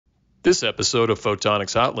This episode of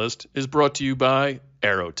Photonics Hot List is brought to you by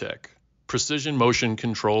Aerotech, precision motion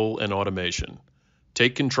control and automation.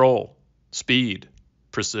 Take control, speed,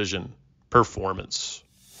 precision, performance.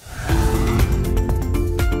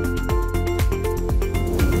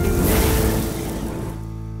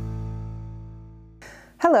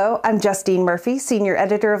 Hello, I'm Justine Murphy, Senior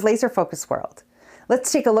Editor of Laser Focus World.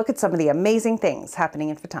 Let's take a look at some of the amazing things happening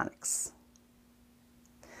in photonics.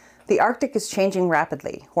 The Arctic is changing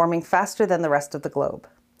rapidly, warming faster than the rest of the globe.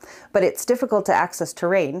 But its difficult to access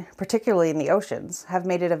terrain, particularly in the oceans, have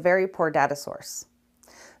made it a very poor data source.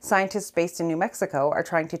 Scientists based in New Mexico are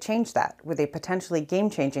trying to change that with a potentially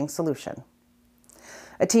game-changing solution.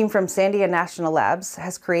 A team from Sandia National Labs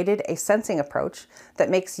has created a sensing approach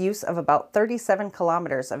that makes use of about 37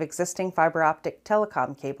 kilometers of existing fiber optic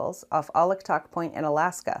telecom cables off Aloktok Point in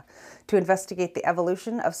Alaska to investigate the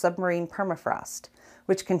evolution of submarine permafrost,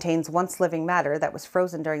 which contains once living matter that was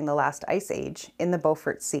frozen during the last ice age in the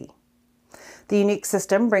Beaufort Sea. The unique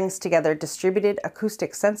system brings together distributed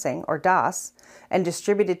acoustic sensing, or DAS, and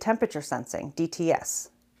distributed temperature sensing, DTS.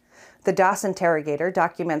 The DAS interrogator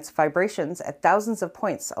documents vibrations at thousands of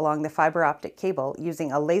points along the fiber optic cable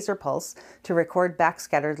using a laser pulse to record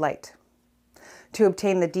backscattered light. To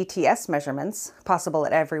obtain the DTS measurements, possible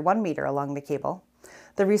at every 1 meter along the cable,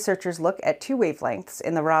 the researchers look at two wavelengths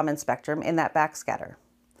in the Raman spectrum in that backscatter.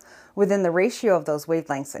 Within the ratio of those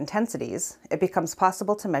wavelengths' intensities, it becomes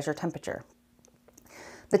possible to measure temperature.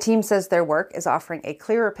 The team says their work is offering a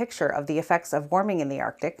clearer picture of the effects of warming in the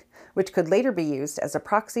Arctic, which could later be used as a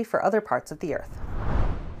proxy for other parts of the Earth.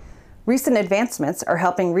 Recent advancements are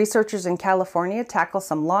helping researchers in California tackle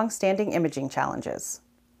some long-standing imaging challenges.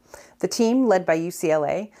 The team, led by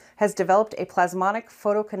UCLA, has developed a plasmonic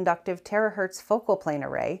photoconductive terahertz focal plane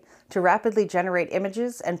array to rapidly generate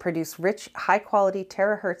images and produce rich, high-quality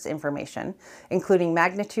terahertz information, including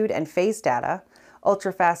magnitude and phase data,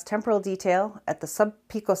 ultra-fast temporal detail at the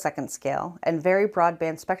sub-picosecond scale, and very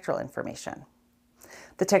broadband spectral information.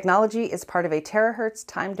 The technology is part of a terahertz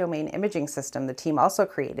time domain imaging system the team also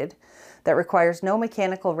created that requires no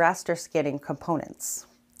mechanical raster scanning components.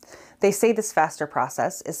 They say this faster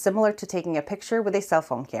process is similar to taking a picture with a cell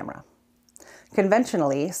phone camera.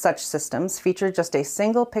 Conventionally, such systems feature just a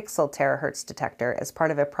single pixel terahertz detector as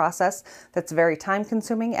part of a process that's very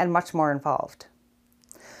time-consuming and much more involved.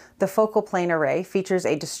 The focal plane array features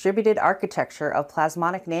a distributed architecture of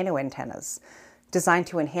plasmonic nanoantennas designed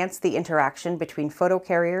to enhance the interaction between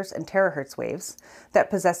photocarriers and terahertz waves that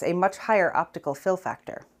possess a much higher optical fill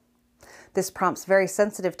factor. This prompts very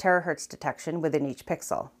sensitive terahertz detection within each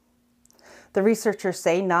pixel. The researchers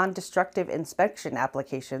say non-destructive inspection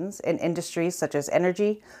applications in industries such as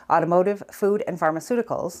energy, automotive, food, and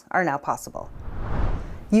pharmaceuticals are now possible.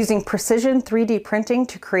 Using precision 3D printing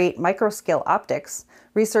to create microscale optics,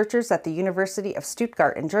 researchers at the University of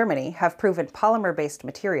Stuttgart in Germany have proven polymer-based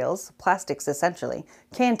materials, plastics essentially,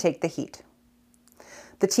 can take the heat.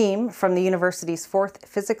 The team from the university's 4th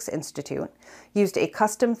Physics Institute used a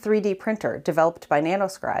custom 3D printer developed by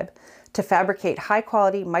Nanoscribe to fabricate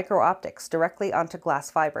high-quality micro-optics directly onto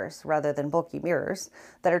glass fibers rather than bulky mirrors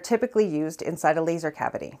that are typically used inside a laser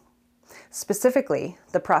cavity. Specifically,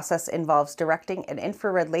 the process involves directing an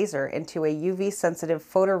infrared laser into a UV-sensitive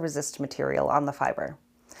photoresist material on the fiber.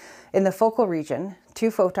 In the focal region,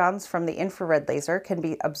 2 photons from the infrared laser can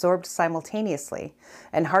be absorbed simultaneously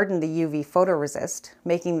and harden the UV photoresist,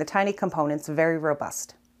 making the tiny components very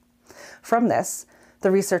robust. From this,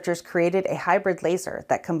 the researchers created a hybrid laser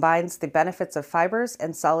that combines the benefits of fibers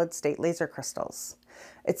and solid-state laser crystals.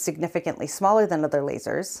 It's significantly smaller than other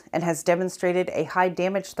lasers and has demonstrated a high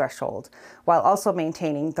damage threshold while also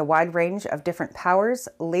maintaining the wide range of different powers,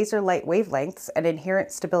 laser light wavelengths, and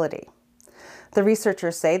inherent stability. The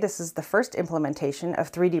researchers say this is the first implementation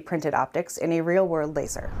of 3D printed optics in a real-world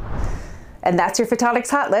laser. And that's your Photonics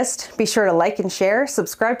Hot List. Be sure to like and share,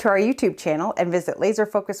 subscribe to our YouTube channel, and visit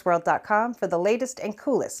laserfocusworld.com for the latest and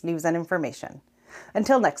coolest news and information.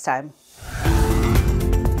 Until next time.